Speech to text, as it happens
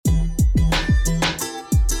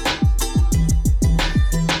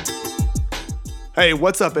Hey,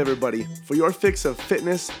 what's up, everybody? For your fix of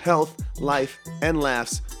fitness, health, life, and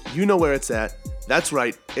laughs, you know where it's at. That's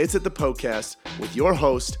right, it's at the podcast with your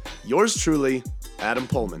host, yours truly, Adam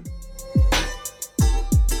Pullman.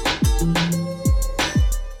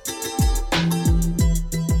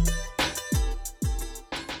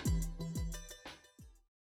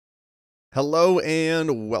 Hello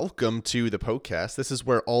and welcome to the podcast. This is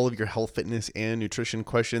where all of your health, fitness, and nutrition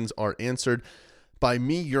questions are answered by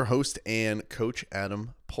me, your host and coach,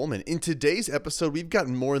 Adam Pullman. In today's episode, we've got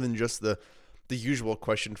more than just the usual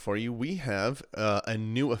question for you. We have a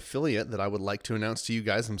new affiliate that I would like to announce to you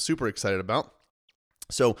guys. I'm super excited about.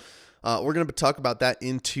 So we're going to talk about that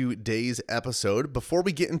in today's episode. Before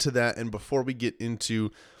we get into that and before we get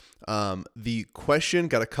into the question,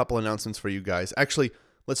 got a couple announcements for you guys. Actually,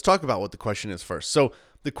 let's talk about what the question is first. So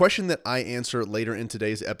the question that I answer later in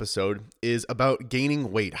today's episode is about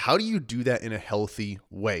gaining weight. How do you do that in a healthy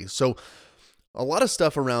way? So a lot of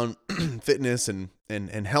stuff around fitness and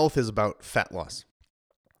health is about fat loss.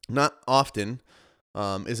 Not often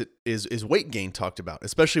is weight gain talked about,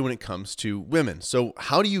 especially when it comes to women. So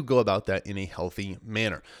how do you go about that in a healthy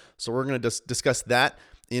manner? So we're going to discuss that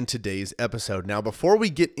in today's episode. Now, before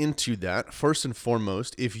we get into that, first and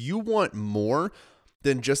foremost, if you want more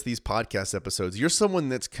than just these podcast episodes, you're someone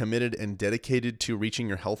that's committed and dedicated to reaching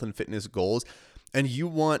your health and fitness goals, and you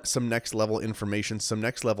want some next level information, some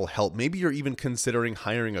next level help. Maybe you're even considering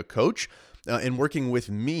hiring a coach and working with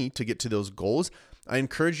me to get to those goals. I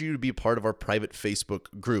encourage you to be part of our private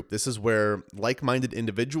Facebook group. This is where like-minded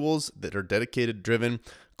individuals that are dedicated, driven,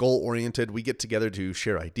 goal-oriented, we get together to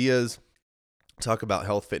share ideas, talk about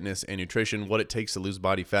health, fitness, and nutrition, what it takes to lose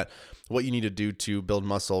body fat, what you need to do to build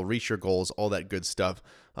muscle, reach your goals, all that good stuff.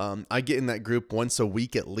 I get in that group once a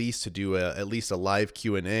week at least to do at least a live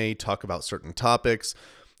Q&A, talk about certain topics,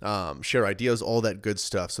 share ideas, all that good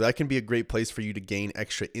stuff. So that can be a great place for you to gain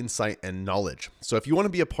extra insight and knowledge. So if you want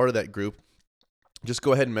to be a part of that group, just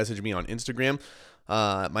go ahead and message me on Instagram.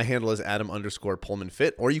 My handle is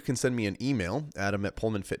Adam_PullmanFit, or you can send me an email,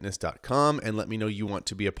 adam@pullmanfitness.com, and let me know you want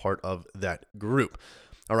to be a part of that group.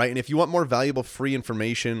 All right. And if you want more valuable free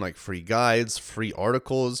information, like free guides, free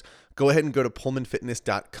articles, go ahead and go to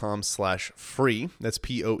pullmanfitness.com/free. That's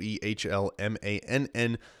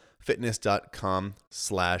POEHLMANN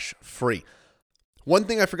fitness.com/free. One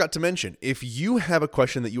thing I forgot to mention, if you have a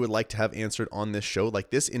question that you would like to have answered on this show,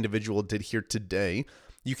 like this individual did here today,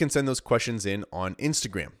 you can send those questions in on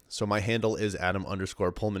Instagram. So my handle is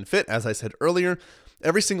Adam_PullmanFit. As I said earlier,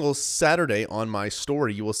 every single Saturday on my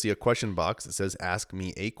story, you will see a question box that says, Ask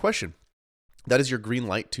Me a Question. That is your green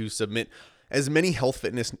light to submit as many health,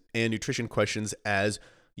 fitness, and nutrition questions as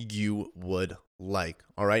you would like.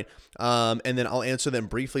 All right. And then I'll answer them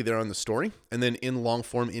briefly there on the story, and then in long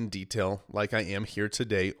form in detail, like I am here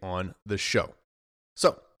today on the show.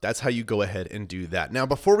 So that's how you go ahead and do that. Now,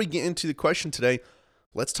 before we get into the question today,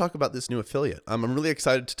 let's talk about this new affiliate. I'm really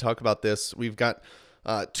excited to talk about this. We've got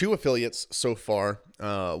two affiliates so far.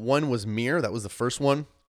 One was Mir. That was the first one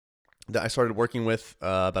that I started working with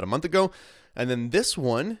about a month ago. And then this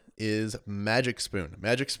one is Magic Spoon.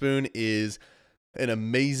 Magic Spoon is an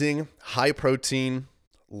amazing, high-protein,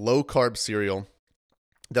 low-carb cereal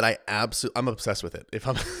that I'm obsessed with it, if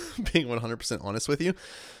I'm being 100% honest with you.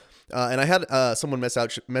 And I had someone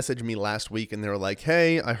message me last week, and they were like,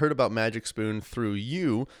 hey, I heard about Magic Spoon through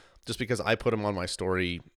you just because I put them on my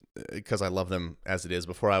story because I love them as it is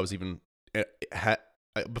before I even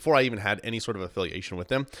had any sort of affiliation with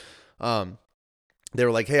them. They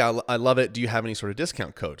were like, hey, I love it. Do you have any sort of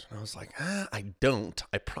discount code? And I was like, I don't.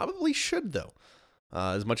 I probably should, though.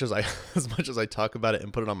 As much as I talk about it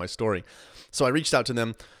and put it on my story. So I reached out to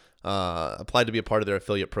them, applied to be a part of their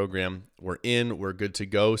affiliate program. We're good to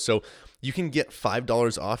go. So you can get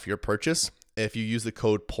 $5 off your purchase if you use the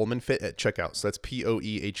code PullmanFit at checkout. So that's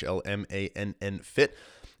POEHLMANN fit.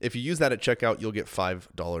 If you use that at checkout, you'll get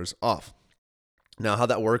 $5 off. Now, how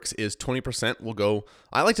that works is 20% will go.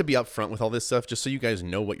 I like to be upfront with all this stuff just so you guys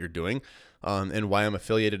know what you're doing and why I'm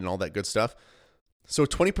affiliated and all that good stuff. So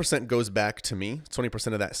 20% goes back to me,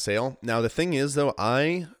 20% of that sale. Now, the thing is, though,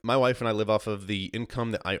 my wife and I live off of the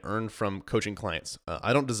income that I earn from coaching clients.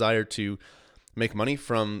 I don't desire to make money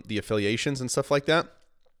from the affiliations and stuff like that.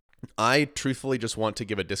 I truthfully just want to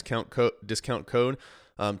give a discount code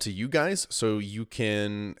to you guys so you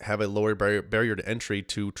can have a lower barrier to entry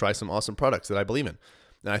to try some awesome products that I believe in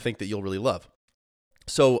and I think that you'll really love.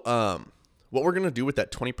 So what we're going to do with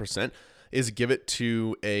that 20% is give it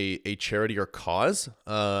to a charity or cause,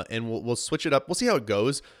 and we'll switch it up. We'll see how it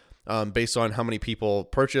goes based on how many people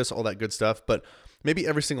purchase, all that good stuff. But maybe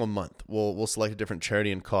every single month we'll select a different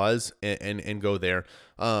charity and cause and go there.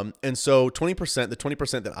 And so the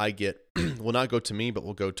 20% that I get will not go to me, but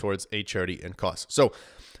will go towards a charity and cause. So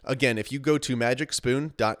again, if you go to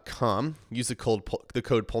magicspoon.com, use the code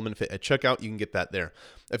PullmanFit at checkout, you can get that there.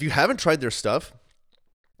 If you haven't tried their stuff,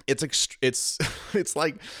 it's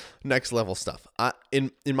like next level stuff.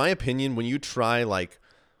 In my opinion, when you try like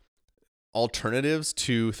alternatives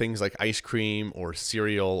to things like ice cream or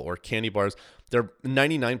cereal or candy bars, they're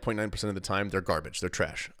 99.9% of the time they're garbage. They're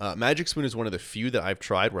trash. Magic Spoon is one of the few that I've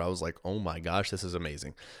tried where I was like, oh my gosh, this is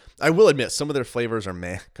amazing. I will admit some of their flavors are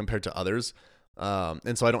meh compared to others.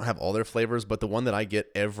 And so I don't have all their flavors, but the one that I get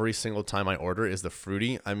every single time I order is the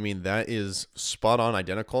fruity. I mean, that is spot on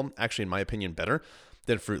identical. Actually, in my opinion, better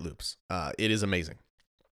than Fruit Loops. It is amazing.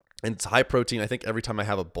 And it's high protein. I think every time I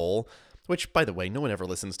have a bowl, which, by the way, no one ever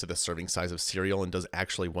listens to the serving size of cereal and does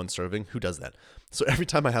actually one serving. Who does that? So every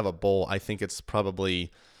time I have a bowl, I think it's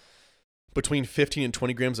probably between 15 and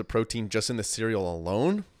 20 grams of protein just in the cereal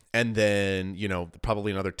alone. And then,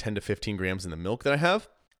 probably another 10 to 15 grams in the milk that I have.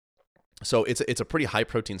 So it's a pretty high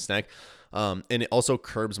protein snack. And it also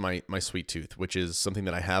curbs my sweet tooth, which is something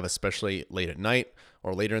that I have, especially late at night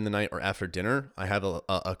or later in the night or after dinner. I have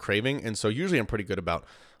a craving. And so usually I'm pretty good about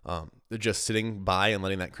just sitting by and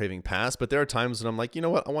letting that craving pass. But there are times when I'm like, you know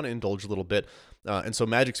what, I want to indulge a little bit. And so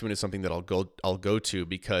Magic Spoon is something that I'll go to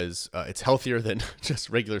because it's healthier than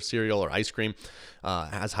just regular cereal or ice cream.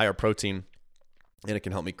 Has higher protein, and it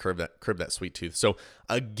can help me curb that sweet tooth. So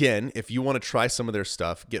again, if you want to try some of their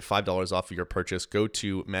stuff, get $5 off of your purchase, go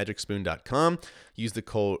to magicspoon.com, use the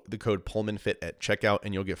code PullmanFit at checkout,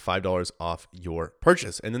 and you'll get $5 off your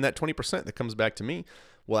purchase. And then that 20% that comes back to me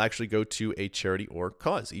will actually go to a charity or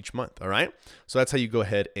cause each month. All right. So that's how you go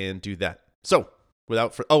ahead and do that. So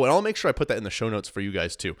and I'll make sure I put that in the show notes for you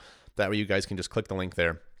guys too. That way you guys can just click the link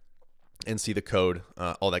there and see the code,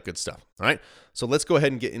 all that good stuff. All right. So let's go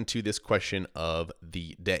ahead and get into this question of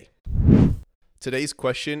the day. Today's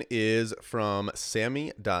question is from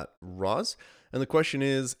Sammy.Roz. And the question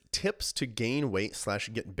is tips to gain weight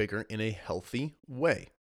 / get bigger in a healthy way.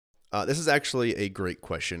 This is actually a great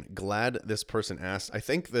question. Glad this person asked. I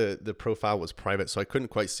think the profile was private, so I couldn't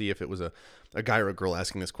quite see if it was a guy or a girl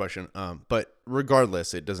asking this question. But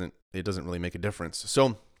regardless, it doesn't really make a difference.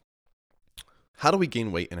 So how do we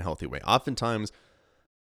gain weight in a healthy way? Oftentimes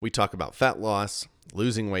we talk about fat loss,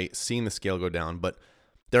 losing weight, seeing the scale go down, but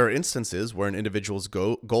there are instances where an individual's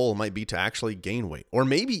goal might be to actually gain weight, or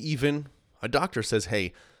maybe even a doctor says,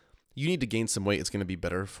 hey, you need to gain some weight. It's going to be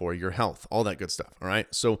better for your health, all that good stuff. All right.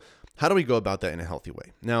 So how do we go about that in a healthy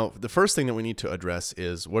way? Now, the first thing that we need to address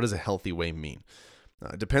is, what does a healthy way mean?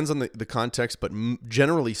 It depends on the context, but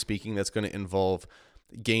generally speaking, that's going to involve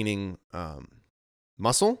gaining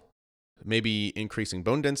muscle, maybe increasing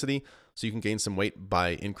bone density, so you can gain some weight by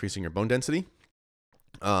increasing your bone density,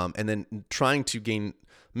 and then trying to gain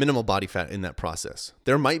minimal body fat in that process.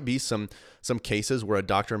 There might be some cases where a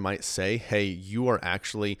doctor might say, hey, you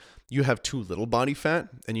have too little body fat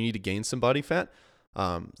and you need to gain some body fat.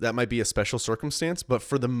 That might be a special circumstance, but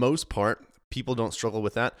for the most part, people don't struggle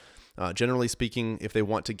with that. Generally speaking, if they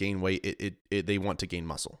want to gain weight, they want to gain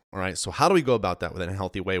muscle. All right. So how do we go about that in a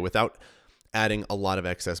healthy way without adding a lot of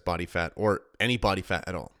excess body fat or any body fat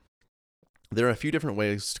at all? There are a few different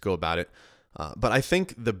ways to go about it. But I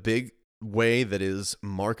think the big way that is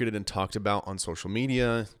marketed and talked about on social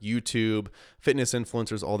media, YouTube, fitness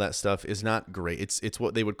influencers, all that stuff is not great. It's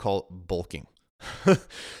what they would call bulking.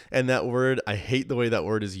 And that word, I hate the way that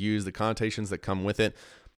word is used, the connotations that come with it,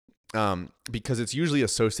 because it's usually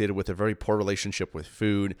associated with a very poor relationship with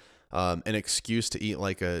food, an excuse to eat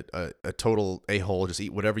like a total a-hole, just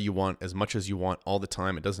eat whatever you want, as much as you want, all the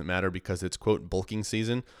time. It doesn't matter because it's, quote, bulking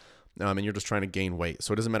season. And you're just trying to gain weight.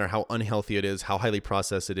 So it doesn't matter how unhealthy it is, how highly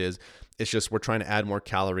processed it is. It's just we're trying to add more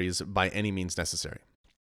calories by any means necessary.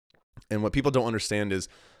 And what people don't understand is,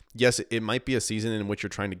 yes, it might be a season in which you're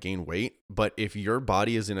trying to gain weight, but if your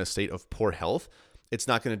body is in a state of poor health, it's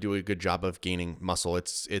not going to do a good job of gaining muscle.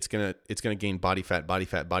 It's going to gain body fat,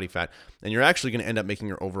 and you're actually going to end up making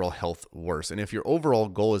your overall health worse. And if your overall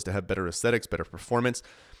goal is to have better aesthetics, better performance,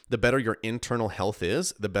 the better your internal health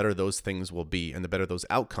is, the better those things will be, and the better those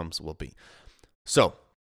outcomes will be. So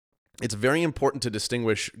it's very important to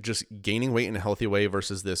distinguish just gaining weight in a healthy way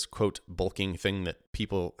versus this, quote, bulking thing that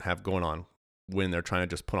people have going on when they're trying to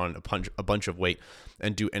just put on a bunch of weight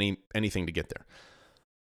and do anything to get there.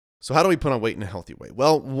 So how do we put on weight in a healthy way?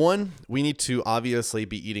 Well, one, we need to obviously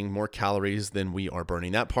be eating more calories than we are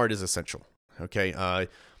burning. That part is essential. Okay.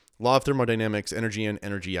 Law of thermodynamics, energy in,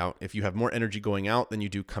 energy out. If you have more energy going out than you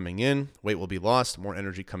do coming in, weight will be lost. More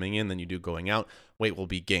energy coming in than you do going out, weight will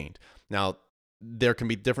be gained. Now, there can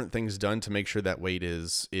be different things done to make sure that weight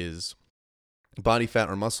is body fat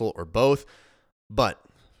or muscle or both. But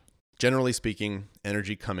generally speaking,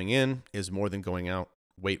 energy coming in is more than going out.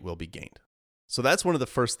 Weight will be gained. So that's one of the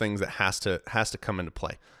first things that has to come into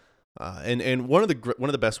play. And one of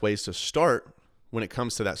the best ways to start when it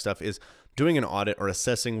comes to that stuff is doing an audit or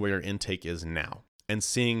assessing where your intake is now and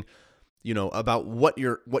seeing, about what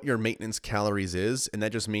your maintenance calories is. And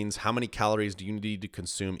that just means how many calories do you need to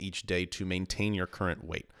consume each day to maintain your current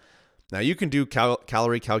weight. Now, you can do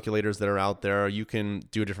calorie calculators that are out there. You can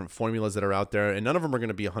do different formulas that are out there, and none of them are going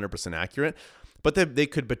to be 100% accurate, but they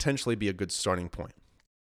could potentially be a good starting point.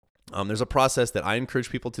 There's a process that I encourage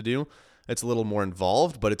people to do. It's a little more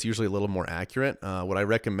involved, but it's usually a little more accurate. What I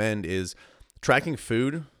recommend is tracking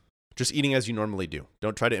food, just eating as you normally do.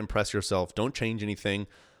 Don't try to impress yourself. Don't change anything.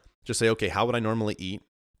 Just say, okay, how would I normally eat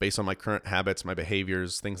based on my current habits, my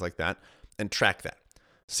behaviors, things like that, and track that.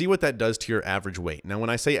 See what that does to your average weight. Now, when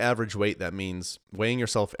I say average weight, that means weighing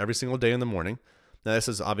yourself every single day in the morning. Now, this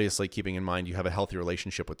is obviously keeping in mind you have a healthy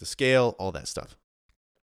relationship with the scale, all that stuff.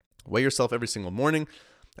 Weigh yourself every single morning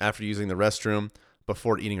after using the restroom,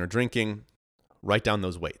 before eating or drinking. Write down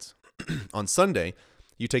those weights. On Sunday,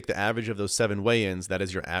 you take the average of those 7 weigh-ins. That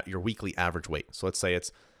is your weekly average weight. So let's say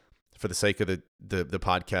it's, for the sake of the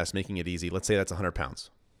podcast, making it easy, let's say that's 100 pounds.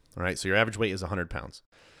 All right, so your average weight is 100 pounds.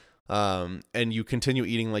 And you continue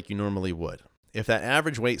eating like you normally would. If that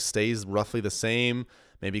average weight stays roughly the same,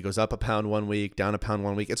 maybe goes up a pound 1 week, down a pound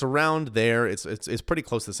 1 week, it's around there. It's pretty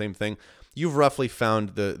close to the same thing. You've roughly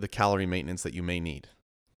found the calorie maintenance that you may need.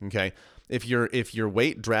 Okay. If your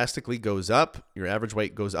weight drastically goes up, your average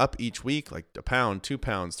weight goes up each week, like a pound, 2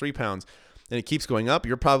 pounds, 3 pounds, and it keeps going up,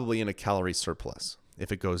 you're probably in a calorie surplus.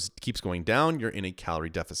 If it keeps going down, you're in a calorie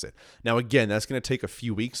deficit. Now, again, that's going to take a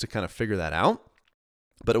few weeks to kind of figure that out,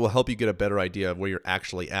 but it will help you get a better idea of where you're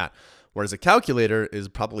actually at. Whereas a calculator is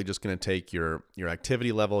probably just going to take your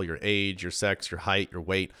activity level, your age, your sex, your height, your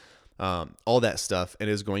weight, all that stuff, and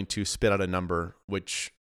is going to spit out a number,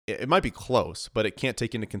 which it might be close, but it can't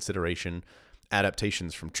take into consideration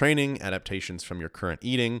adaptations from training, adaptations from your current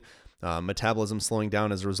eating, metabolism slowing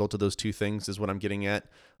down as a result of those two things is what I'm getting at.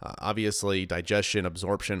 Obviously, digestion,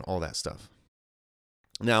 absorption, all that stuff.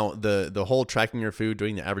 Now, the whole tracking your food,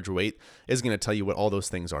 doing the average weight is going to tell you what all those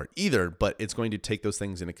things are either, but it's going to take those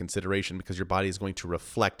things into consideration because your body is going to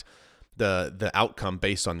reflect the outcome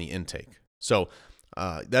based on the intake. So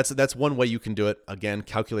that's one way you can do it. Again,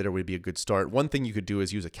 calculator would be a good start. One thing you could do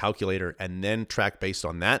is use a calculator and then track based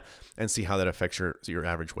on that and see how that affects your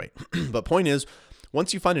average weight. But point is,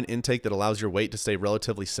 once you find an intake that allows your weight to stay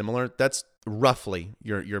relatively similar, that's roughly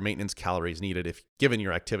your maintenance calories needed if given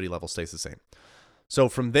your activity level stays the same. So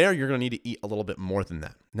from there, you're going to need to eat a little bit more than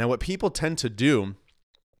that. Now, what people tend to do,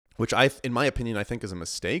 which in my opinion, I think is a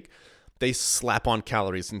mistake, they slap on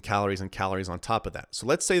calories and calories and calories on top of that. So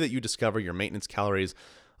let's say that you discover your maintenance calories,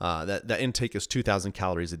 that intake is 2,000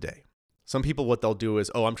 calories a day. Some people, what they'll do is,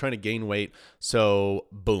 I'm trying to gain weight. So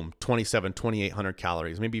boom, 2,800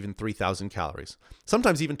 calories, maybe even 3,000 calories.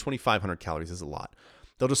 Sometimes even 2,500 calories is a lot.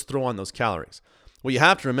 They'll just throw on those calories. What you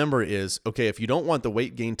have to remember is, okay, if you don't want the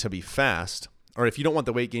weight gain to be fast, or if you don't want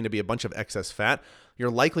the weight gain to be a bunch of excess fat, you're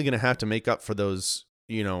likely going to have to make up for those,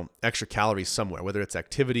 extra calories somewhere, whether it's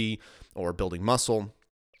activity or building muscle,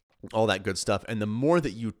 all that good stuff. And the more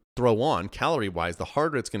that you throw on calorie-wise, the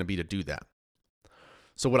harder it's going to be to do that.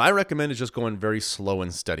 So what I recommend is just going very slow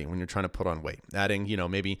and steady when you're trying to put on weight, adding,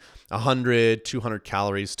 maybe 100, 200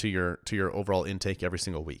 calories to your overall intake every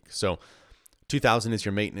single week. So 2,000 is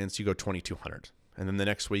your maintenance, you go 2,200. And then the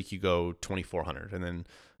next week you go 2,400, and then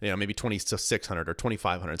maybe 2,600 or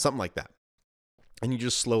 2,500, something like that. And you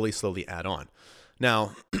just slowly add on.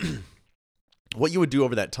 Now, what you would do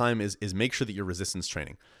over that time is make sure that you're resistance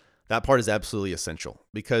training. That part is absolutely essential,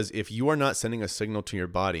 because if you are not sending a signal to your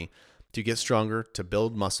body to get stronger, to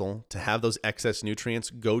build muscle, to have those excess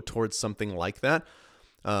nutrients go towards something like that,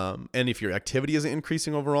 and if your activity isn't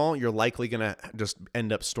increasing overall, you're likely going to just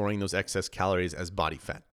end up storing those excess calories as body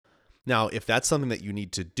fat. Now, if that's something that you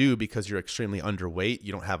need to do because you're extremely underweight,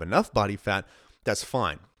 you don't have enough body fat, that's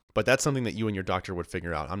fine. But that's something that you and your doctor would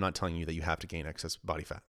figure out. I'm not telling you that you have to gain excess body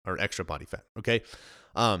fat or extra body fat, okay?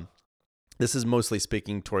 This is mostly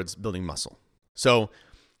speaking towards building muscle. So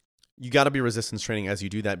you got to be resistance training as you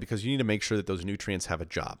do that, because you need to make sure that those nutrients have a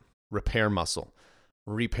job. Repair muscle,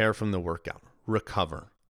 repair from the workout,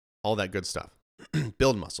 recover, all that good stuff.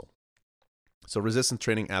 Build muscle. So resistance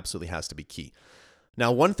training absolutely has to be key.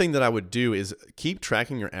 Now, one thing that I would do is keep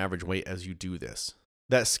tracking your average weight as you do this.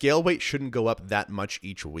 That scale weight shouldn't go up that much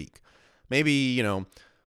each week. Maybe,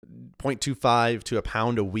 0.25 to a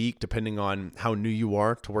pound a week, depending on how new you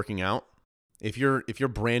are to working out. If you're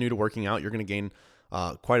brand new to working out, you're going to gain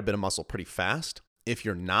quite a bit of muscle pretty fast. If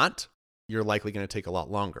you're not, you're likely going to take a lot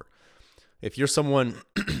longer. If you're someone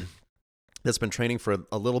that's been training for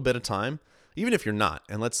a little bit of time, even if you're not,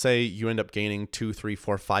 and let's say you end up gaining 2, 3,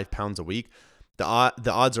 4, 5 pounds a week, the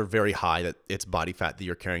odds are very high that it's body fat that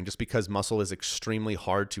you're carrying, just because muscle is extremely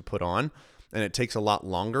hard to put on and it takes a lot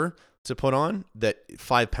longer to put on, that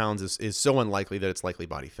 5 pounds is so unlikely that it's likely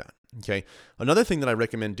body fat. Okay. Another thing that I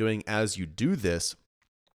recommend doing as you do this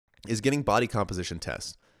is getting body composition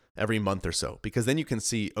tests every month or so, because then you can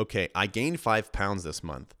see, okay, I gained 5 pounds this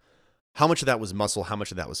month. How much of that was muscle? How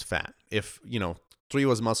much of that was fat? If, 3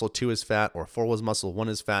 was muscle, 2 is fat, or 4 was muscle, 1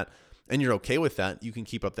 is fat, and you're okay with that, you can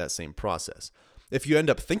keep up that same process. If you end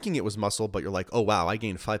up thinking it was muscle, but you're like, oh, wow, I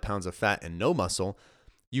gained 5 pounds of fat and no muscle,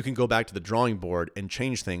 you can go back to the drawing board and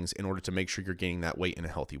change things in order to make sure you're gaining that weight in a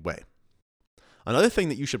healthy way. Another thing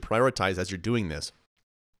that you should prioritize as you're doing this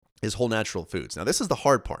is whole natural foods. Now, this is the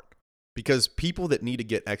hard part, because people that need to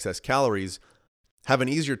get excess calories have an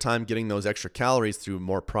easier time getting those extra calories through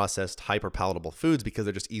more processed, hyper-palatable foods because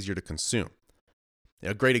they're just easier to consume.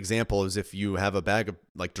 A great example is if you have a bag of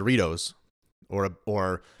like Doritos or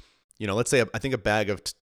let's say I think a bag of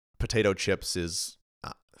potato chips is,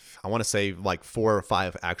 I want to say like 4 or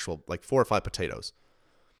 5 potatoes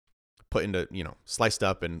put into, sliced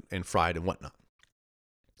up and fried and whatnot.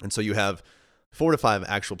 And so you have 4 to 5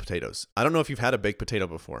 actual potatoes. I don't know if you've had a baked potato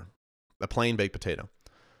before, a plain baked potato,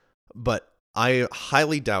 but I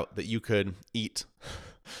highly doubt that you could eat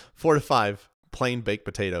 4 to 5 plain baked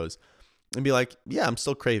potatoes and be like, yeah, I'm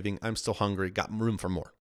still craving, I'm still hungry, got room for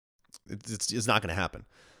more. It's not going to happen.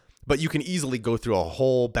 But you can easily go through a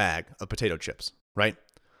whole bag of potato chips, right?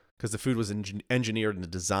 Because the food was engineered and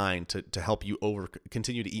designed to help you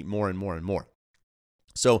continue to eat more and more and more.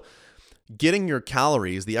 So getting your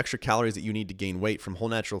calories, the extra calories that you need to gain weight from whole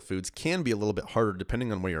natural foods, can be a little bit harder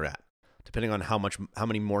depending on where you're at, depending on how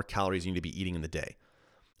many more calories you need to be eating in the day.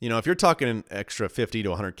 If you're talking an extra 50 to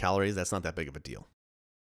 100 calories, that's not that big of a deal.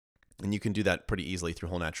 And you can do that pretty easily through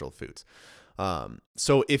whole natural foods.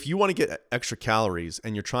 So if you want to get extra calories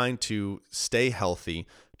and you're trying to stay healthy,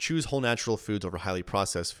 choose whole natural foods over highly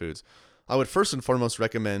processed foods. I would first and foremost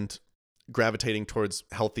recommend gravitating towards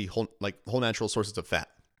healthy, whole natural sources of fat.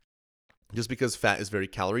 Just because fat is very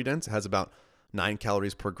calorie dense, it has about 9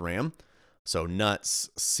 calories per gram. So nuts,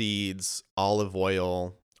 seeds, olive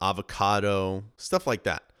oil, avocado, stuff like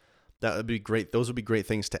that. That would be great. Those would be great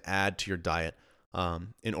things to add to your diet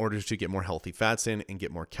in order to get more healthy fats in and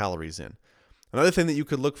get more calories in. Another thing that you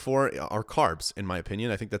could look for are carbs, in my opinion.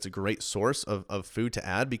 I think that's a great source of food to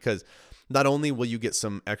add, because not only will you get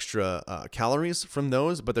some extra calories from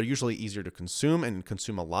those, but they're usually easier to consume and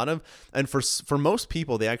consume a lot of. And for most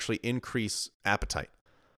people, they actually increase appetite.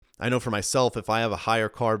 I know for myself, if I have a higher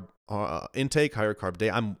carb intake, higher carb day,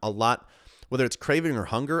 I'm a lot, whether it's craving or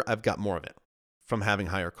hunger, I've got more of it from having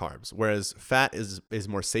higher carbs. Whereas fat is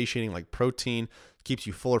more satiating, like protein, keeps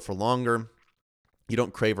you fuller for longer. You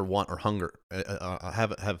don't crave or want or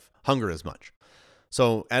have hunger as much.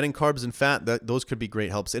 So adding carbs and fat, those could be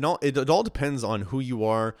great helps. It all depends on who you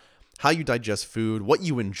are, how you digest food, what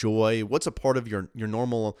you enjoy, what's a part of your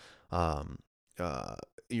normal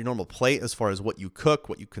plate as far as what you cook,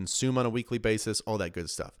 what you consume on a weekly basis, all that good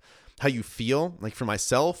stuff. How you feel. Like for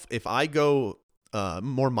myself, if I go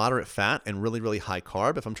more moderate fat and really, really high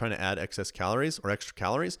carb, if I'm trying to add excess calories or extra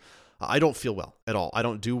calories, I don't feel well at all. I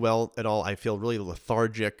don't do well at all. I feel really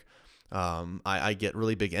lethargic. I get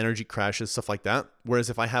really big energy crashes, stuff like that. Whereas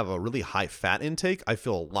if I have a really high fat intake, I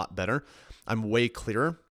feel a lot better. I'm way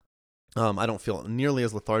clearer. I don't feel nearly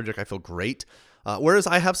as lethargic. I feel great. Whereas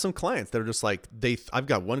I have some clients that are just like, I've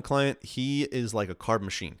got one client, he is like a carb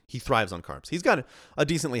machine. He thrives on carbs. He's got a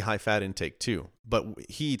decently high fat intake too, but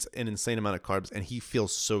he eats an insane amount of carbs and he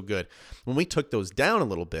feels so good. When we took those down a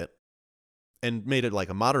little bit and made it like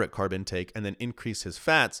a moderate carb intake and then increased his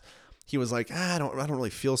fats, he was like, I don't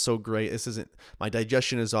really feel so great. My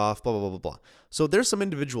digestion is off, blah, blah, blah, blah, blah. So there's some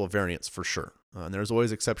individual variance for sure. And there's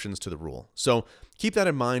always exceptions to the rule. So keep that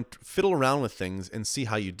in mind, fiddle around with things and see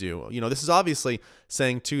how you do. This is obviously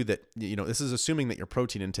saying too that, this is assuming that your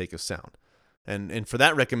protein intake is sound. And for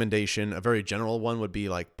that recommendation, a very general one would be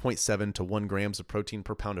like 0.7 to 1 grams of protein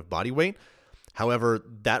per pound of body weight. However,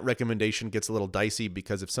 that recommendation gets a little dicey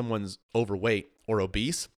because if someone's overweight or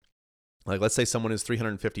obese, like let's say someone is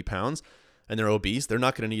 350 pounds and they're obese, they're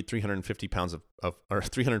not going to need 350 pounds or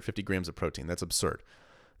 350 grams of protein. That's absurd.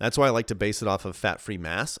 That's why I like to base it off of fat-free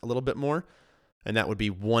mass a little bit more. And that would be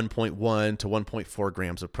 1.1 to 1.4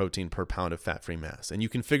 grams of protein per pound of fat-free mass. And you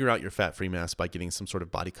can figure out your fat-free mass by getting some sort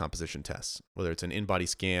of body composition tests, whether it's an in-body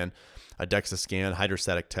scan, a DEXA scan,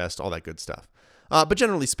 hydrostatic test, all that good stuff. But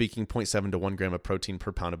generally speaking, 0.7 to 1 gram of protein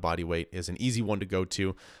per pound of body weight is an easy one to go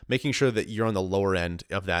to, making sure that you're on the lower end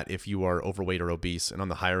of that if you are overweight or obese, and on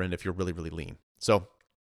the higher end if you're really, really lean. So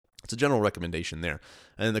it's a general recommendation there.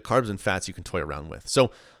 And then the carbs and fats you can toy around with.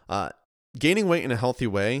 So gaining weight in a healthy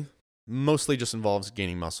way mostly just involves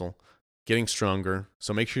gaining muscle, getting stronger.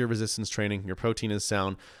 So make sure your resistance training, your protein is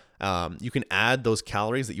sound. You can add those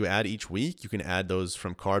calories that you add each week. You can add those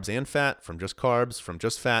from carbs and fat, from just carbs, from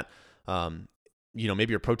just fat.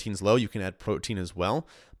 Maybe your protein's low, you can add protein as well.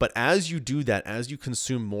 But as you do that, as you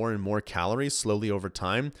consume more and more calories slowly over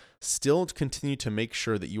time, still continue to make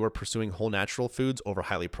sure that you are pursuing whole natural foods over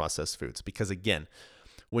highly processed foods. Because again,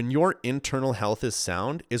 when your internal health is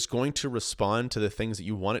sound, it's going to respond to the things that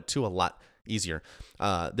you want it to a lot easier.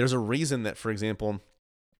 There's a reason that, for example,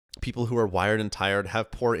 people who are wired and tired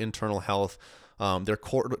have poor internal health. Their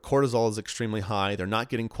cortisol is extremely high. They're not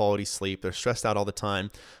getting quality sleep. They're stressed out all the time.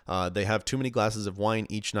 They have too many glasses of wine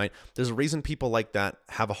each night. There's a reason people like that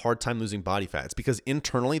have a hard time losing body fat. It's because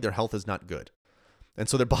internally their health is not good. And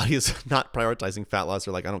so their body is not prioritizing fat loss.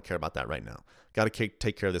 They're like, I don't care about that right now. Got to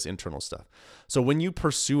take care of this internal stuff. So when you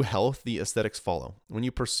pursue health, the aesthetics follow. When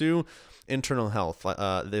you pursue internal health,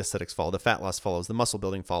 the aesthetics follow. The fat loss follows. The muscle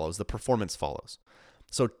building follows. The performance follows.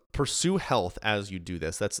 So pursue health as you do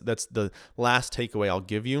this. That's the last takeaway I'll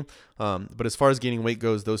give you. But as far as gaining weight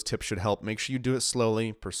goes, those tips should help. Make sure you do it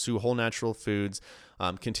slowly. Pursue whole natural foods.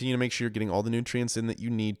 Continue to make sure you're getting all the nutrients in that you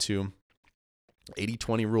need to.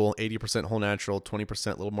 80-20 rule, 80% whole natural, 20% a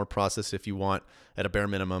little more processed if you want at a bare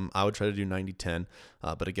minimum. I would try to do 90-10,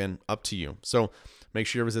 but again, up to you. So make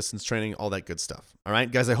sure your resistance training, all that good stuff. All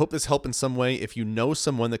right, guys, I hope this helped in some way. If you know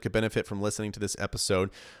someone that could benefit from listening to this episode,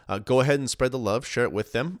 go ahead and spread the love, share it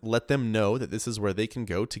with them. Let them know that this is where they can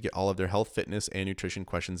go to get all of their health, fitness, and nutrition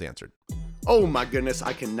questions answered. Oh my goodness,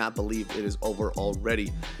 I cannot believe it is over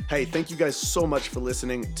already. Hey, thank you guys so much for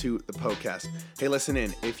listening to the podcast. Hey, listen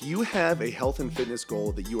in. If you have a health and fitness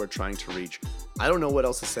goal that you are trying to reach, I don't know what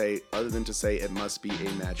else to say other than to say it must be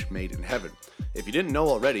a match made in heaven. If you didn't know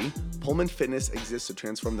already, Pullman Fitness exists to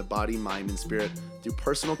transform the body, mind, and spirit through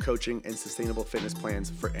personal coaching and sustainable fitness plans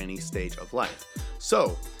for any stage of life.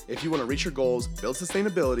 So, if you want to reach your goals, build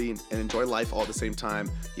sustainability, and enjoy life all at the same time,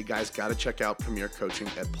 you guys got to check out Premier Coaching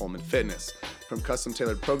at Pullman Fitness. From custom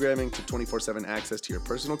tailored programming to 24/7 access to your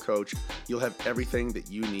personal coach, you'll have everything that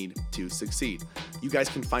you need to succeed. You guys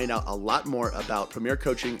can find out a lot more about Premier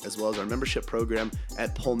Coaching as well as our membership program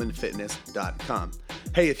at pullmanfitness.com.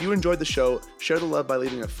 Hey, if you enjoyed the show, share the love by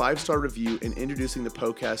leaving a 5-star review and introducing the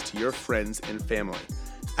podcast to your friends and family.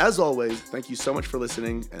 As always, thank you so much for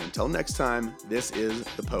listening, and until next time, this is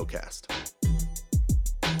the POCast.